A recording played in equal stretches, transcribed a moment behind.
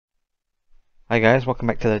Hi guys, welcome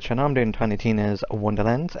back to the channel. I'm doing Tiny Tina's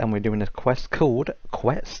Wonderlands and we're doing a quest called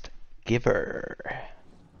Quest Giver.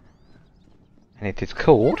 And it is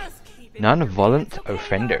called Non-Violent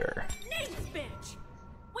Offender.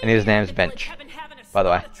 And his name's Bench. By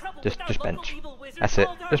the way, just Bench. That's it,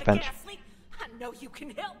 just Bench. I know you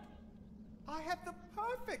can help. I have the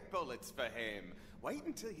perfect bullets for him. Wait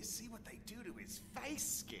until you see what they do to his face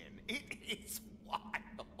skin. It is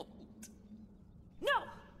wild. No!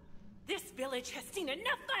 This village has seen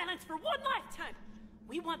enough violence for one lifetime.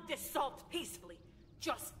 We want this solved peacefully.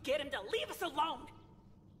 Just get him to leave us alone.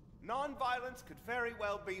 Non-violence could very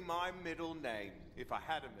well be my middle name, if I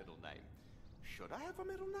had a middle name. Should I have a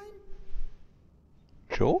middle name?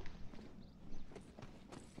 Sure.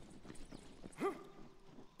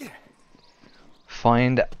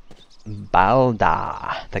 Find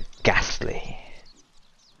Balda the Ghastly.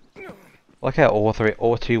 Look how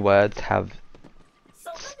all two words have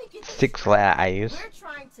 6-letter A's. We're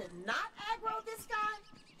trying to not aggro this guy?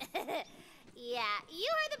 Yeah, you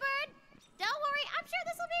heard the bird. Don't worry, I'm sure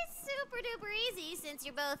this will be super duper easy since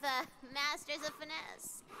you're both masters of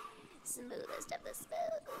finesse. Smoothest of the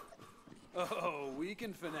smooth. Oh, we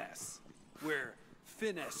can finesse. We're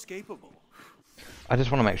finesse-capable. I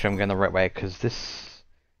just want to make sure I'm going the right way because this,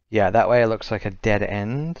 yeah, that way it looks like a dead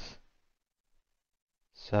end.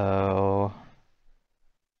 So,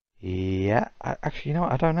 yeah, actually, you know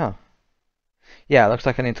what? I don't know. Yeah, it looks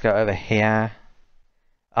like I need to go over here.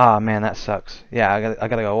 Oh man, that sucks. Yeah, I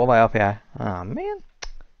gotta go all the way up here. Oh man,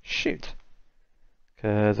 shoot.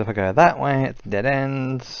 Because if I go that way, it's dead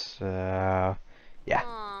ends. So, yeah.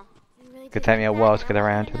 Aw, really Could take me a while to get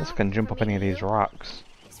around. I'm just gonna jump up any of these rocks,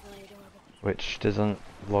 which doesn't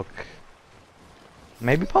look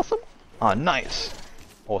maybe possible. Oh, nice,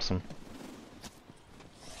 awesome.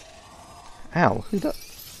 Ow, who's that?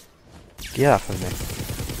 Get off of me.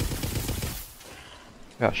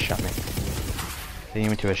 Oh, shut me. Turn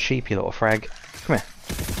you into a sheep, you little frag. Come here.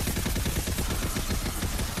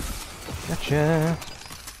 Gotcha.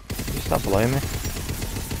 You stop below me.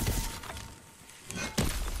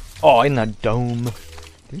 Oh, in the dome. Did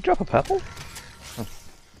you drop a purple? Oh.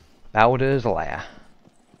 Bowder's lair.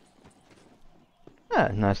 Ah,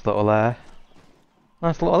 nice little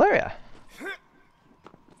area.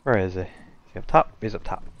 Where is he? Is he up top? He's up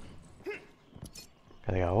top.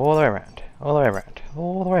 Gotta go all the way around, all the way around,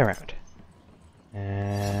 all the way around.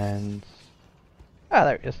 And... ah,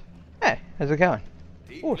 there he is. Hey, how's it going?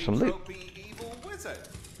 Oh, some loot. Evil wizard,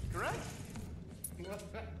 correct? Yes,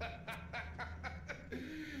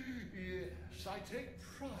 I take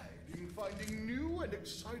pride in finding new and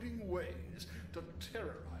exciting ways to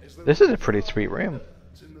terrorize the This is a pretty sweet room.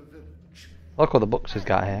 in the village. Look all the books he's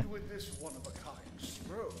got here. With this one-of-a-kind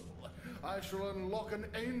scroll, I shall unlock an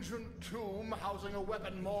ancient tomb housing a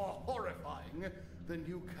weapon more horrifying than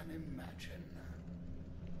you can imagine.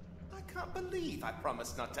 I can't believe I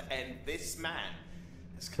promised not to end this man.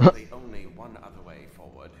 There's clearly only one other way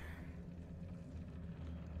forward.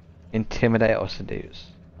 Intimidate or seduce.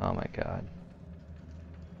 Oh my god.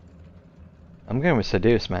 I'm going with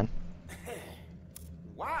seduce, man.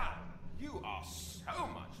 Wow, you are so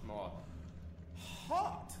much more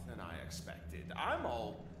hot than I expected. I'm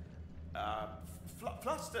all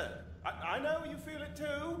flustered. I know you feel it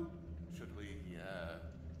too. Should we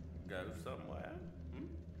go somewhere?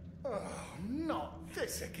 Oh, not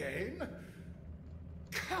this again.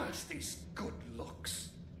 Curse these good looks.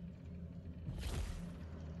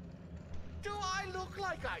 Do I look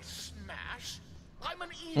like I smash? I'm an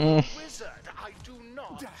evil wizard. I do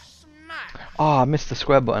not smash. Oh, I missed the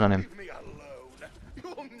square button on him. Leave me alone.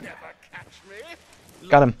 You'll never catch me.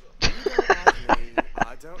 Got him.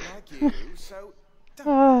 I don't like you, so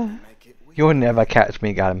don't make it weird. You'll never catch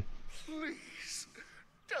me, got him. Please,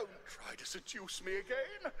 don't try to seduce me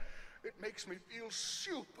again. It makes me feel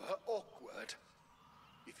super awkward.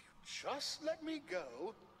 If you just let me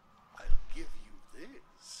go, I'll give you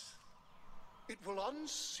this. It will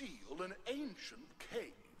unseal an ancient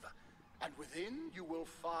cave, and within you will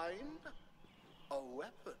find a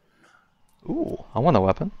weapon. Ooh, I want a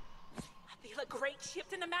weapon. I feel a great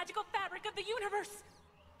shift in the magical fabric of the universe.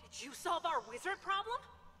 Did you solve our wizard problem?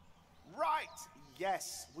 Right,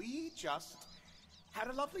 yes, we just had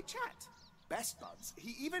a lovely chat. Best buds.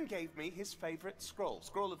 He even gave me his favorite scroll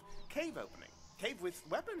of cave opening. Cave with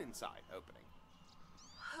weapon inside opening.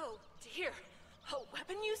 Oh dear, a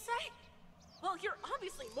weapon you say? Well, you're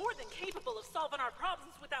obviously more than capable of solving our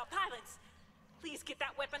problems without violence. Please get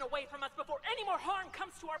that weapon away from us before any more harm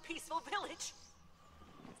comes to our peaceful village.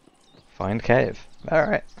 Find cave.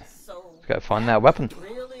 Alright. So, Let's go find that weapon.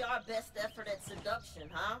 really our best effort at seduction,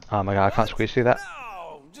 huh? Oh my god, I can't squeeze through that.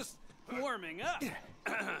 No, just warming up.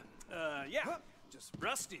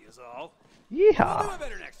 Rusty is all. Yeehaw. We'll do it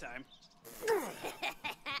better next time.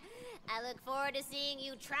 I look forward to seeing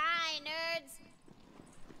you try, nerds.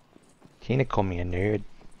 Tina call me a nerd.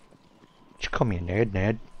 She call me a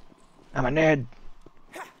nerd. I'm a nerd.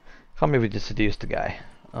 Can't believe we just seduced the guy.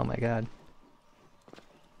 Oh my god.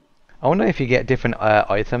 I wonder if you get different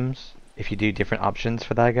items if you do different options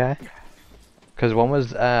for that guy. Because one was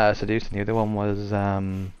seduce and the other one was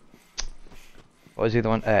what was the other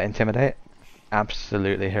one? Intimidate.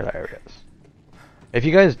 Absolutely hilarious. If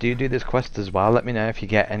you guys do this quest as well, let me know if you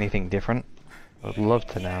get anything different. I'd love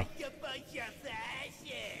to know.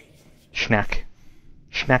 Schnack.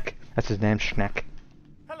 Schnack. That's his name, Schnack.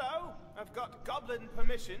 Hello, I've got goblin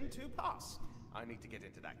permission to pass. I need to get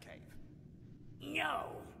into that cave. No,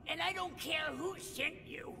 and I don't care who sent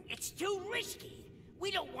you. It's too risky. We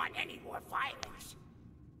don't want any more violence.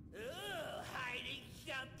 Ooh, hiding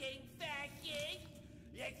something fascist?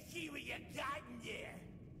 Let's see what you got in there.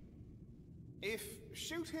 If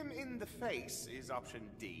shoot him in the face is option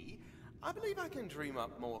D, I believe I can dream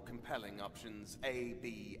up more compelling options A,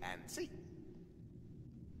 B, and C.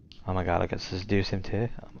 Oh my god, I can seduce him too.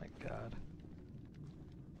 Oh my god.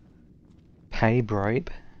 Pay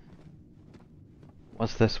bribe?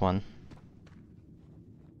 What's this one?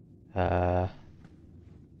 So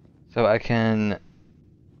I can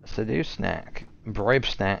seduce Snack, bribe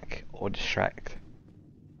Snack, or distract.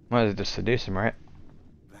 Might as well just seduce him, right?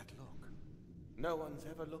 That look. No one's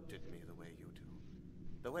ever looked at me the way you do.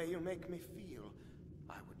 The way you make me feel.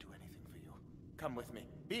 I would do anything for you. Come with me.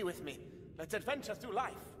 Be with me. Let's adventure through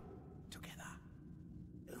life. Together.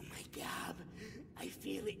 Oh my god, I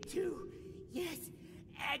feel it too. Yes,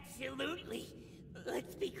 absolutely.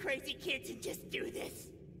 Let's be crazy kids and just do this.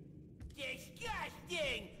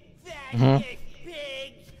 Disgusting! Fascist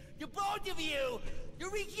pigs! The both of you! The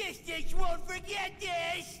resistance won't forget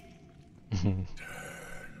this! Turn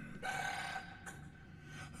back.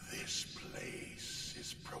 This place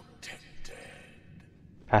is protected.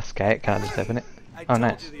 Pass gate, can I just open it? I Oh, told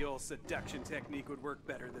nice. you the old seduction technique would work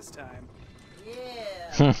better this time.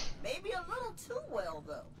 Yeah. Maybe a little too well,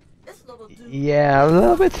 though. This little dude. Yeah, a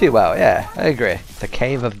little bit too well, yeah, I agree. The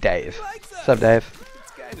Cave of Dave. What's up, Dave?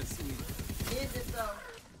 It's kind of sweet. Is it though?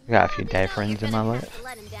 I got a few Dave friends in my life.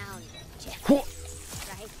 Let him down. Check. Whoa.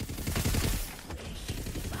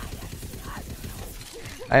 Right?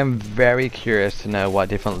 I am very curious to know what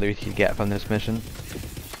different loot you get from this mission.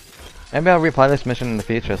 Maybe I'll replay this mission in the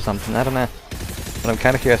future or something, I don't know. But I'm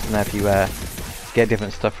kind of curious to know if you get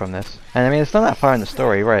different stuff from this. And I mean, it's not that far in the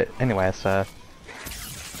story, right? Anyway, so...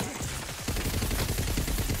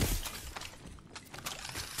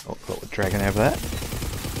 Oh, got a dragon over there.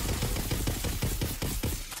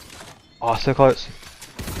 Oh, so close.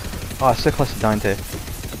 Oh, so close to dying too.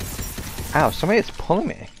 Ow, somebody is pulling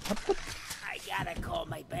me. What the... I gotta call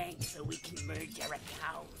my bank so we can merge our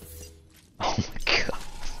accounts. Oh my god.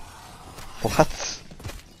 What?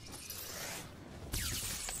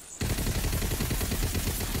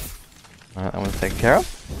 Alright, that one's taken care of.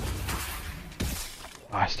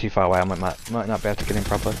 Oh, it's too far away, I might not be able to get in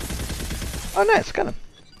properly. Oh no, it's got him.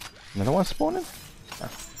 Another one spawning? Oh.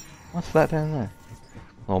 What's that down there?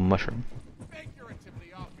 Little mushroom.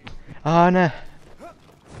 Oh no.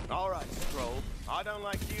 Alright, Scroll. I don't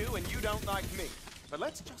like you and you don't like me. But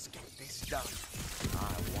let's just get this done.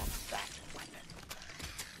 I want that weapon.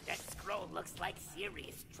 That scroll looks like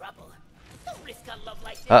serious trouble. Don't risk a love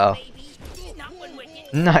like this, Uh-oh. baby. Not when we're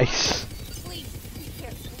getting... Nice. Please, be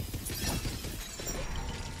careful.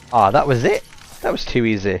 Ah, that was it? That was too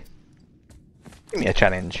easy. Give me a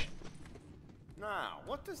challenge. Now,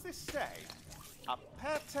 what does this say? A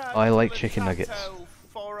peta I like chicken nuggets.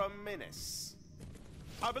 for a menace.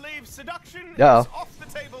 I believe seduction Yeah. is off the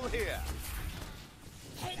table here.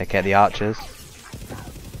 Take out the archers.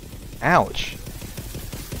 Ouch.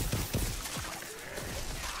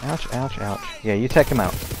 Ouch, ouch, ouch. Yeah, you take him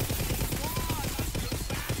out.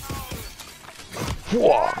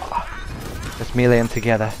 Whoa! Let's melee them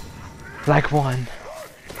together. Like one.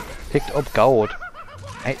 Picked up gold.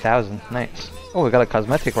 8,000. Nice. Oh, we got a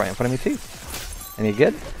cosmetic right in front of me too. Any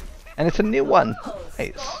good? And it's a new one.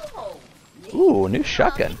 Nice. Ooh, new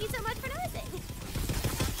shotgun. Thank you so much for noticing.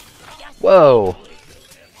 Whoa!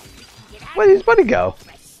 Where did his buddy go?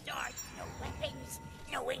 Start. No weapons,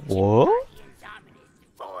 no ancient What? guardians,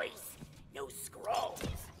 ominous voice, no scrolls.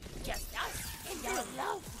 Just us and our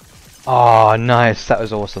love. Oh, nice. That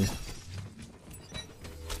was awesome.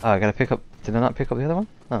 Oh, I gotta pick up... Did I not pick up the other one?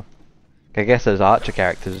 Oh. I guess those archer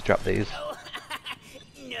characters drop these. Oh,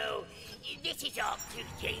 no, this is all too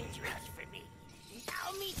dangerous for me.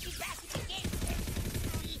 I'll meet you back at the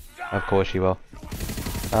gate. Of course you will.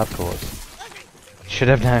 Of course. Should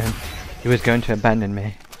have known he was going to abandon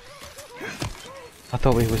me. I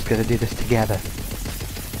thought we was going to do this together.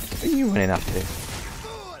 But you weren't enough to.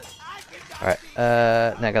 Alright,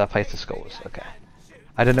 now I gotta place the skulls. Okay.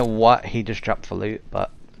 I don't know what he just dropped for loot, but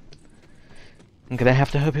I'm gonna have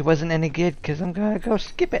to hope it wasn't any good, because I'm gonna go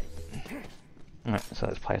skip it. Alright, so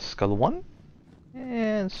let's place skull 1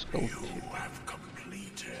 and skull 2. You have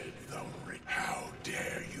completed the how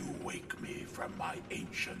dare you wake me from my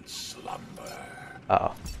ancient slumber. Uh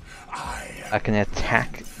oh. I can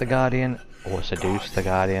attack the Guardian, or seduce the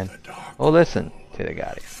Guardian, or listen to the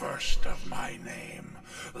Guardian. First of my name,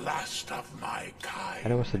 last of my kind. How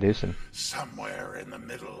do I seduce him? Somewhere in the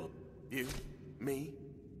middle. You, me,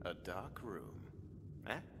 a dark room.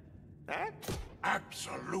 Eh? Eh?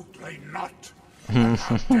 Absolutely not. And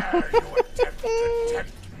how dare you attempt to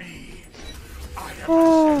tempt me? I am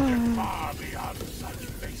ascended far beyond such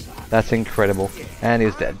facade. That's incredible. And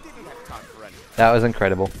he's dead. That was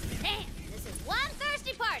incredible. Damn, this is one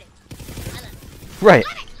thirsty party. Right.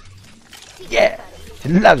 Yeah. She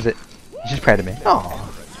loves it. She's proud of me. Oh.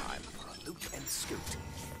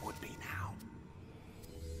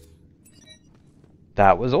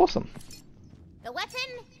 That was awesome. The weapon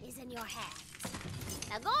is in your hands.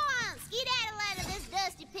 Now go on, skedaddle out of this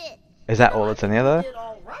dusty pit. Is that all that's in there though? Did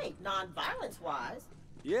all right, non-violence wise.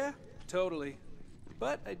 Yeah, totally.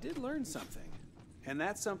 But I did learn something. And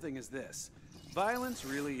that something is this. Violence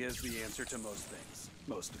really is the answer to most things.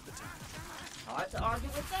 Most of the time. Hard to argue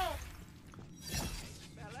with that.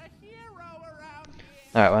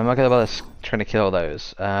 Alright, well I'm not going to bother trying to kill all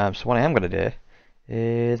those. So what I am going to do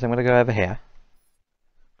is I'm going to go over here.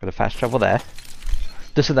 Got to fast travel there.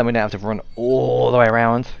 Just so that we don't have to run all the way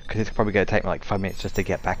around, because it's probably going to take me like 5 minutes just to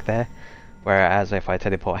get back there. Whereas if I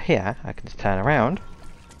teleport here, I can just turn around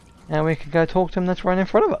and we can go talk to him that's right in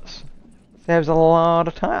front of us. Saves a lot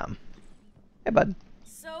of time. Hey bud.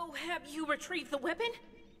 So, have you retrieved the weapon?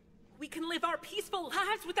 We can live our peaceful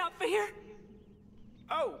lives without fear?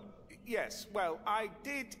 Oh, yes. Well, I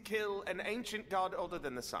did kill an ancient god older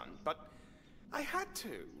than the sun, but I had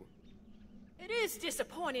to. It is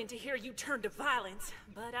disappointing to hear you turn to violence,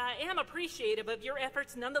 but I am appreciative of your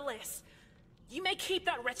efforts nonetheless. You may keep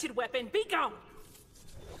that wretched weapon. Be gone!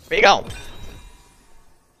 Be gone!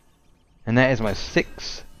 And that is my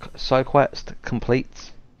 6th side quest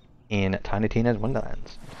complete in Tiny Tina's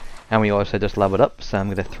Wonderlands. And we also just leveled up, so I'm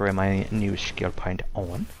going to throw my new skill point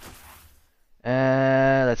on.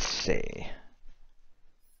 Let's see.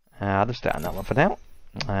 I'll just stay on that one for now.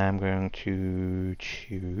 I'm going to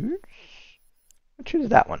choose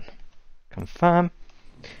that one. Confirm.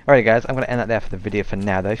 Alright guys, I'm going to end that there for the video for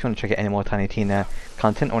now though. If you want to check out any more Tiny Tina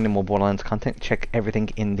content or any more Borderlands content, check everything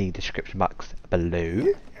in the description box below.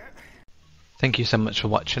 Thank you so much for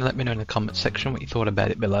watching. Let me know in the comments section what you thought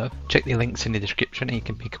about it below. Check the links in the description and you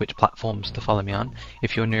can pick which platforms to follow me on.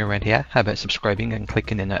 If you're new around here, how about subscribing and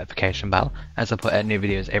clicking the notification bell as I put out new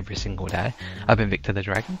videos every single day. I've been Victor the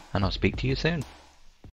Dragon and I'll speak to you soon.